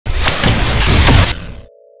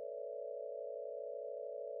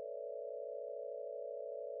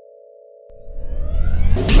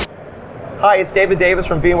Hi, it's David Davis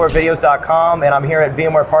from VMwareVideos.com, and I'm here at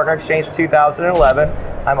VMware Partner Exchange 2011.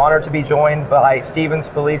 I'm honored to be joined by Simon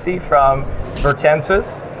Seagrave from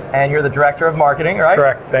Virtensys, and you're the Director of Marketing, right?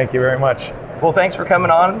 Correct. Thank you very much. Well, thanks for coming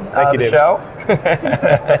on the show.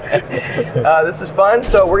 This is fun.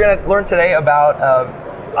 So we're going to learn today about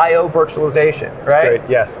I/O virtualization, right? Great.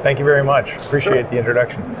 Yes. Thank you very much. Appreciate the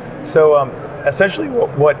introduction. So essentially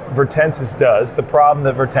what Virtensys does, the problem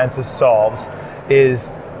that Virtensys solves is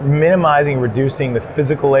minimizing, reducing the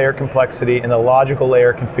physical layer complexity and the logical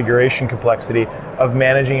layer configuration complexity of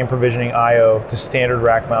managing and provisioning I/O to standard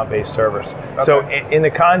rack mount based servers. Okay. So in the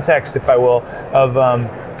context, if I will, of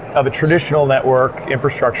a traditional network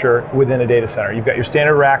infrastructure within a data center, you've got your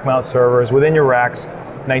standard rack mount servers within your racks,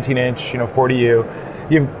 19-inch, 40U.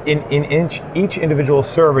 In each individual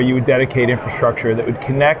server, you would dedicate infrastructure that would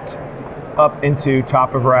connect up into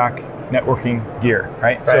top of rack networking gear,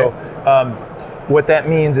 right? So what that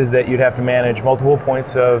means is that you'd have to manage multiple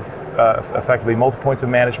points of, effectively multiple points of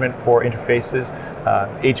management for interfaces,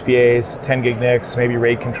 HBAs, 10 gig NICs, maybe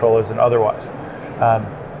RAID controllers and otherwise.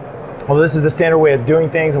 Well, this is the standard way of doing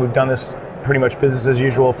things, and we've done this pretty much business as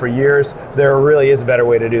usual for years. There really is a better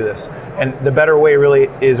way to do this. And the better way really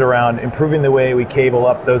is around improving the way we cable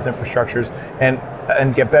up those infrastructures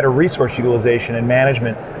and get better resource utilization and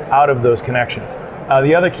management out of those connections.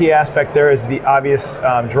 The other key aspect there is the obvious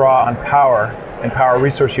draw on power and power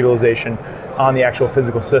resource utilization on the actual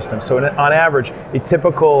physical system. So on average, a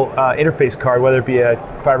typical interface card, whether it be a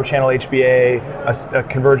fiber channel HBA, a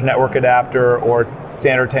converged network adapter, or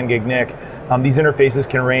standard 10 gig NIC, these interfaces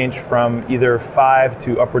can range from either 5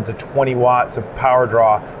 to upwards of 20 watts of power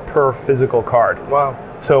draw per physical card. Wow.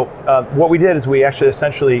 So what we did is we actually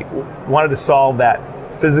essentially wanted to solve that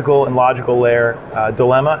physical and logical layer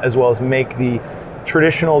dilemma, as well as make the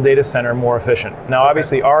traditional data center more efficient. Now,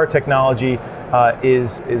 obviously, our technology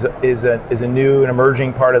is a new and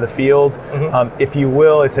emerging part of the field. If you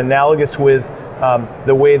will, it's analogous with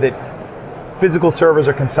the way that physical servers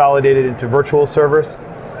are consolidated into virtual servers,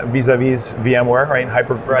 vis-a-vis VMware, right?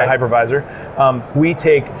 Hypervisor. We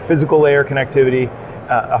take physical layer connectivity,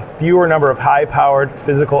 a fewer number of high-powered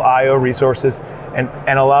physical I/O resources, and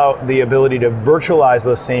allow the ability to virtualize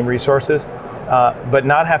those same resources, but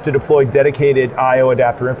not have to deploy dedicated I/O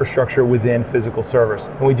adapter infrastructure within physical servers.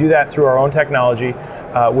 And we do that through our own technology,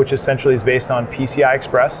 which essentially is based on PCI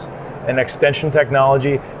Express, an extension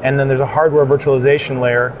technology, and then there's a hardware virtualization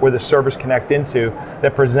layer where the servers connect into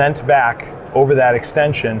that present back over that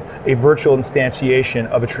extension a virtual instantiation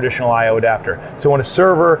of a traditional I/O adapter. So when a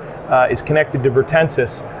server is connected to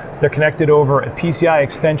Virtensys, they're connected over a PCI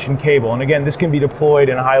extension cable. And again, this can be deployed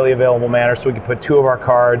in a highly available manner, so we can put 2 of our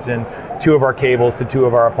cards and 2 of our cables to 2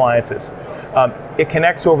 of our appliances. It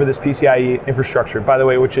connects over this PCIe infrastructure, by the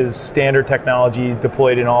way, which is standard technology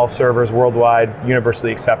deployed in all servers worldwide,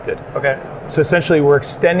 universally accepted. Okay. So essentially, we're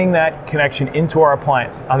extending that connection into our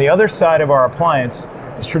appliance. On the other side of our appliance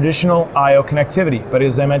is traditional I/O connectivity, but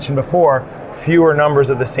as I mentioned before, fewer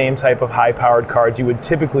numbers of the same type of high-powered cards you would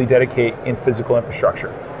typically dedicate in physical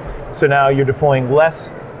infrastructure. So now you're deploying less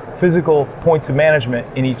physical points of management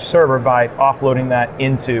in each server by offloading that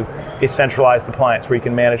into a centralized appliance where you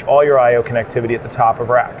can manage all your I/O connectivity at the top of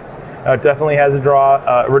rack. Now, it definitely has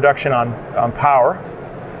a reduction on power,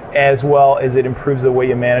 as well as it improves the way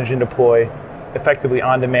you manage and deploy, effectively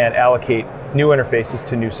on demand, allocate new interfaces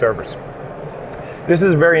to new servers. This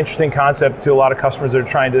is a very interesting concept to a lot of customers that are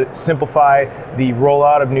trying to simplify the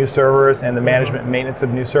rollout of new servers and the management and maintenance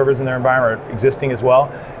of new servers in their environment, existing as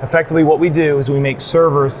well. Effectively, what we do is we make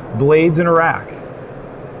servers blades in a rack,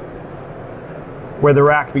 where the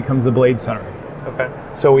rack becomes the blade center. Okay.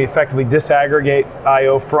 So we effectively disaggregate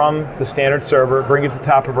I/O from the standard server, bring it to the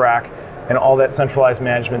top of rack, and all that centralized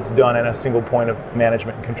management is done in a single point of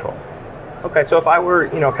management and control. Okay, so if I were,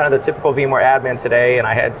 kind of the typical VMware admin today, and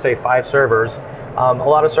I had, say, 5 servers, a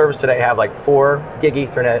lot of servers today have like 4 gig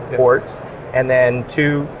Ethernet ports, and then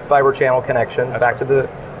 2 fiber channel connections back to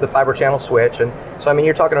the fiber channel switch. And so, I mean,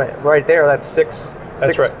 you're talking right there, that's six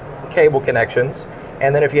cable connections.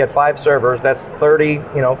 And then if you had 5 servers, that's 30,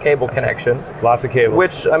 cable connections. Lots of cables.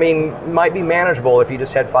 Which, I mean, might be manageable if you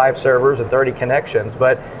just had 5 servers and 30 connections.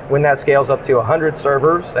 But when that scales up to 100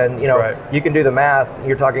 servers, and you can do the math,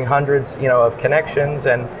 you're talking hundreds, of connections,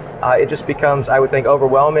 and it just becomes, I would think,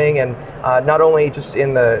 overwhelming. And not only just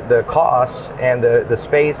in the costs and the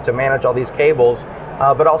space to manage all these cables,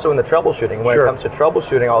 but also in the troubleshooting. When it comes to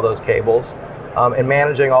troubleshooting all those cables, and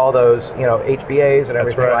managing all those, HBAs and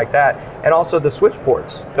everything like that, and also the switch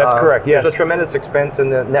ports. That's correct. Yes. There's a tremendous expense in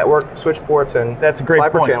the network switch ports and that's a great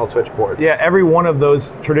fiber point. channel switch ports. Yeah, every one of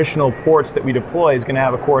those traditional ports that we deploy is going to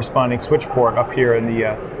have a corresponding switch port up here in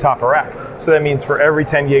the top of rack. So that means for every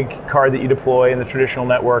 10 gig card that you deploy in the traditional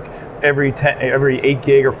network, every 8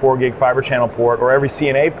 gig or 4 gig fiber channel port, or every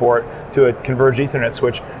CNA port to a converged Ethernet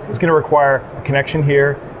switch is going to require a connection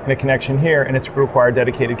here and a connection here, and it's going to require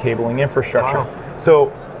dedicated cabling infrastructure. Wow. So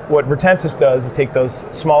what Virtensys does is take those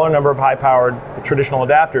smaller number of high-powered traditional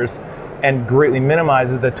adapters and greatly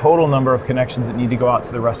minimizes the total number of connections that need to go out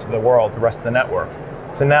to the rest of the world, the rest of the network.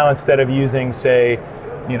 So now instead of using, say,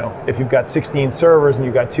 if you've got 16 servers and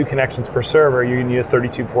you've got 2 connections per server, you're going to need a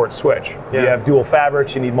 32-port switch. If you have dual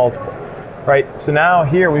fabrics, you need multiple, right? So now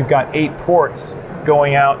here we've got 8 ports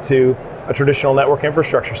going out to a traditional network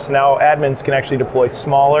infrastructure. So now admins can actually deploy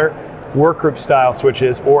smaller workgroup style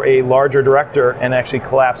switches or a larger director and actually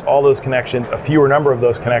collapse all those connections, a fewer number of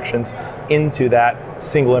those connections, into that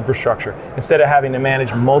single infrastructure. Instead of having to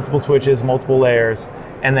manage multiple switches, multiple layers,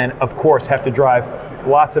 and then of course have to drive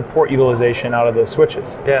lots of port utilization out of those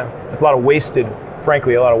switches. Yeah. A lot of wasted,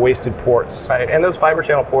 frankly, a lot of wasted ports. Right, and those fiber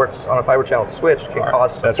channel ports on a fiber channel switch can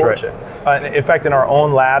cost a fortune. Right. In fact, in our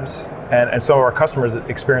own labs, and some of our customers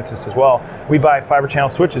experience this as well, we buy fiber channel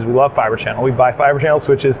switches. We love fiber channel. We buy fiber channel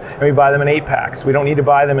switches and we buy them in 8 packs. We don't need to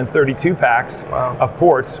buy them in 32 packs of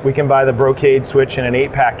ports. We can buy the Brocade switch in an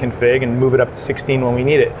 8-pack config and move it up to 16 when we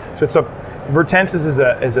need it. So it's Virtensys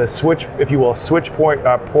is a switch, if you will, switch port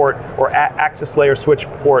or access layer switch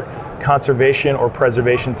port conservation or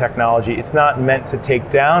preservation technology. It's not meant to take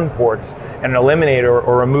down ports and eliminate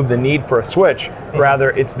or remove the need for a switch. Rather,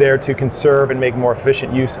 it's there to conserve and make more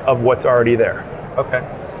efficient use of what's already there. Okay.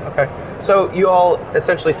 So you all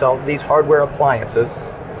essentially sell these hardware appliances,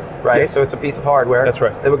 right? Yes. So it's a piece of hardware. That's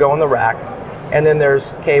right. That would go on the rack. And then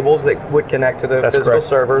there's cables that would connect to the physical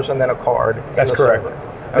servers, and then a card in the server. Okay.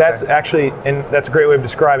 That's actually, and that's a great way of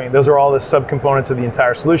describing it. Those are all the subcomponents of the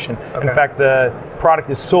entire solution. Okay. In fact, the product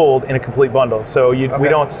is sold in a complete bundle. So we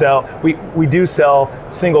don't sell, we do sell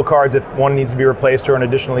single cards if one needs to be replaced or an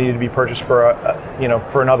additional need to be purchased for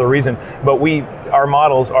for another reason. But our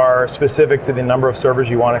models are specific to the number of servers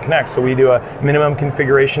you want to connect. So we do a minimum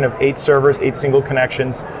configuration of 8 servers, 8 single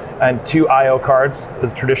connections, and 2 I/O cards,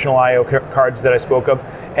 those traditional I/O cards that I spoke of,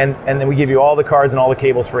 and then we give you all the cards and all the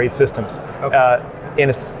cables for 8 systems. Okay.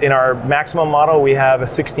 In our maximum model, we have a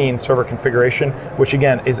 16 server configuration, which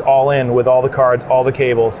again is all in with all the cards, all the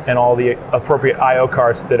cables, and all the appropriate I/O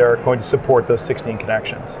cards that are going to support those 16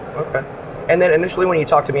 connections. Okay. And then initially when you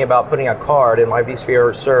talked to me about putting a card in my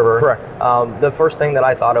vSphere server, correct. The first thing that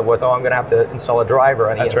I thought of was, I'm going to have to install a driver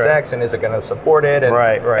on ESX, and is it going to support it? And,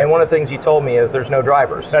 right. And one of the things you told me is there's no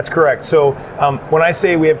drivers. That's correct. So when I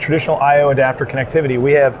say we have traditional I/O adapter connectivity,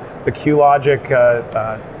 we have the QLogic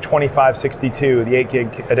 2562, the 8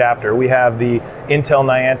 gig adapter. We have the Intel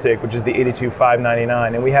Niantic, which is the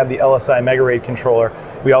 82599, and we have the LSI Mega RAID controller.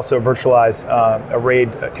 We also virtualize a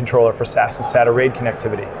RAID controller for SAS and SATA RAID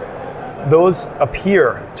connectivity. Those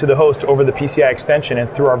appear to the host over the PCI extension and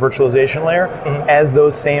through our virtualization layer as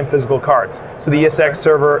those same physical cards. So the ESX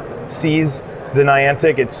server sees the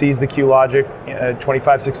Niantic, it sees the QLogic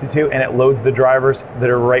 2562, and it loads the drivers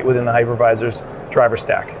that are right within the hypervisor's driver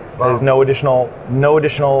stack. Wow. There's no additional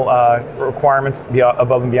requirements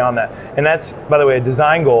above and beyond that. And that's, by the way, a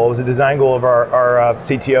design goal. It was a design goal of our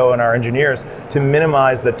CTO and our engineers to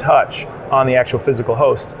minimize the touch on the actual physical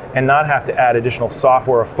host and not have to add additional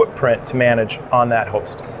software or footprint to manage on that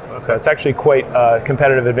host. Okay. So it's actually quite a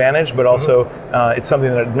competitive advantage, but also it's something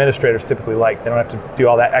that administrators typically like. They don't have to do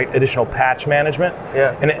all that additional patch management.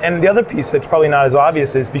 Yeah. And the other piece that's probably not as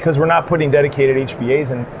obvious is because we're not putting dedicated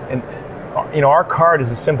HBAs and our card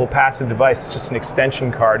is a simple passive device. It's just an extension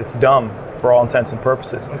card. It's dumb for all intents and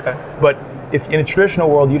purposes. Okay. But if in a traditional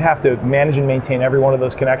world, you'd have to manage and maintain every one of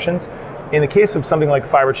those connections. In the case of something like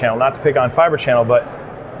fiber channel, not to pick on fiber channel, but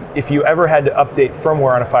if you ever had to update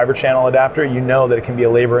firmware on a fiber channel adapter, you know that it can be a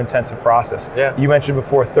labor-intensive process. Yeah. You mentioned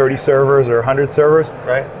before 30 servers or 100 servers.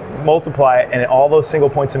 Right. Multiply it, and all those single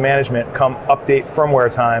points of management come update firmware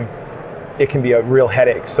time. It can be a real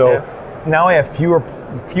headache. So now I have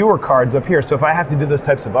fewer cards up here. So if I have to do those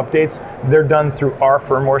types of updates, they're done through our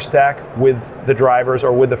firmware stack with the drivers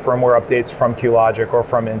or with the firmware updates from QLogic or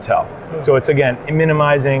from Intel. So it's, again,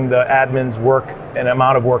 minimizing the admin's work and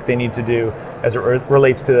amount of work they need to do as it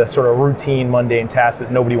relates to the sort of routine, mundane tasks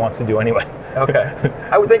that nobody wants to do anyway. Okay.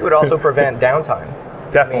 I would think it would also prevent downtime.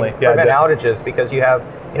 Definitely. Prevent outages, because you have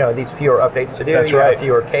these fewer updates to do. That's you right. have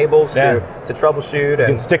fewer cables to troubleshoot. You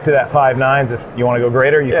can stick to that 5 nines. If you want to go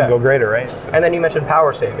greater, you can go greater, right? So. And then you mentioned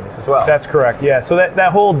power savings as well. That's correct. Yeah. So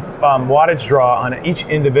that whole wattage draw on each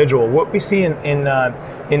individual, what we see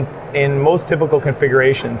in most typical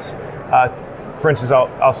configurations. For instance,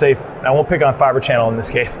 I'll say, I won't pick on fiber channel in this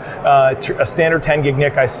case. A standard 10 gig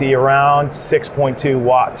NIC I see around 6.2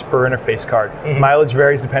 watts per interface card. Mileage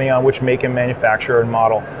varies depending on which make and manufacturer and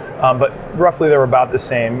model, but roughly they're about the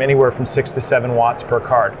same, anywhere from 6 to 7 watts per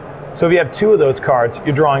card. So if you have 2 of those cards,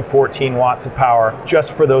 you're drawing 14 watts of power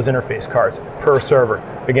just for those interface cards per server.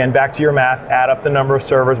 Again, back to your math, add up the number of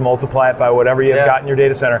servers, multiply it by whatever you have got in your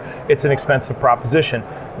data center. It's an expensive proposition.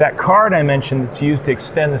 That card I mentioned that's used to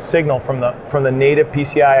extend the signal from the native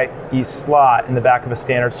PCIe slot in the back of a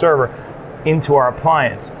standard server into our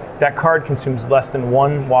appliance, that card consumes less than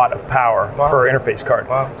 1 watt of power per interface card.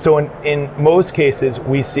 So in most cases,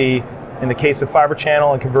 we see, in the case of fiber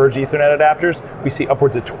channel and converged Ethernet adapters, we see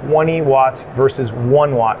upwards of 20 watts versus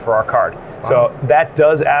 1 watt for our card. So that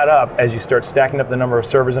does add up as you start stacking up the number of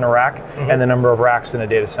servers in a rack and the number of racks in a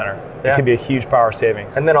data center. It can be a huge power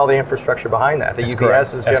savings. And then all the infrastructure behind that, the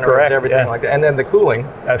UPSs, generators, everything like that. And then the cooling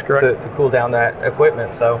to cool down that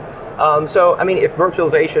equipment. So, I mean, if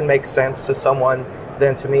virtualization makes sense to someone,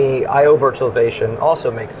 then to me, I/O virtualization also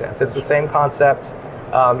makes sense. It's the same concept.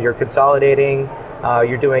 You're consolidating.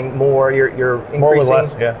 You're doing more. You're increasing more with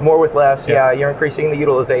less. More with less. You're increasing the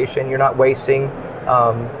utilization. You're not wasting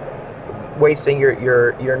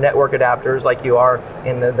your network adapters like you are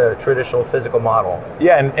in the traditional physical model.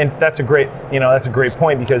 Yeah, and that's a great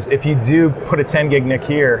point, because if you do put a 10 gig NIC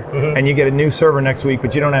here and you get a new server next week,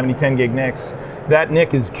 but you don't have any 10 gig NICs, that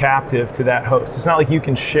NIC is captive to that host. It's not like you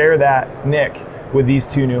can share that NIC with these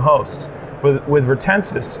 2 new hosts. With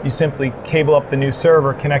Virtensys, you simply cable up the new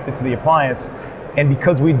server, connect it to the appliance, and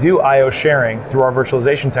because we do I/O sharing through our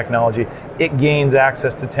virtualization technology, it gains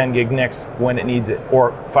access to 10 gig NICs when it needs it,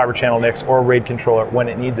 or fiber channel NICs, or RAID controller when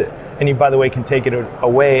it needs it. And you, by the way, can take it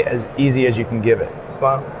away as easy as you can give it.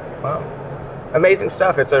 Wow. Amazing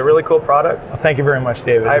stuff. It's a really cool product. Well, thank you very much,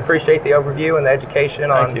 David. I appreciate the overview and the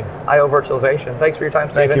education on I/O virtualization. Thanks for your time,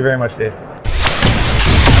 Stephen. Thank you very much, Dave.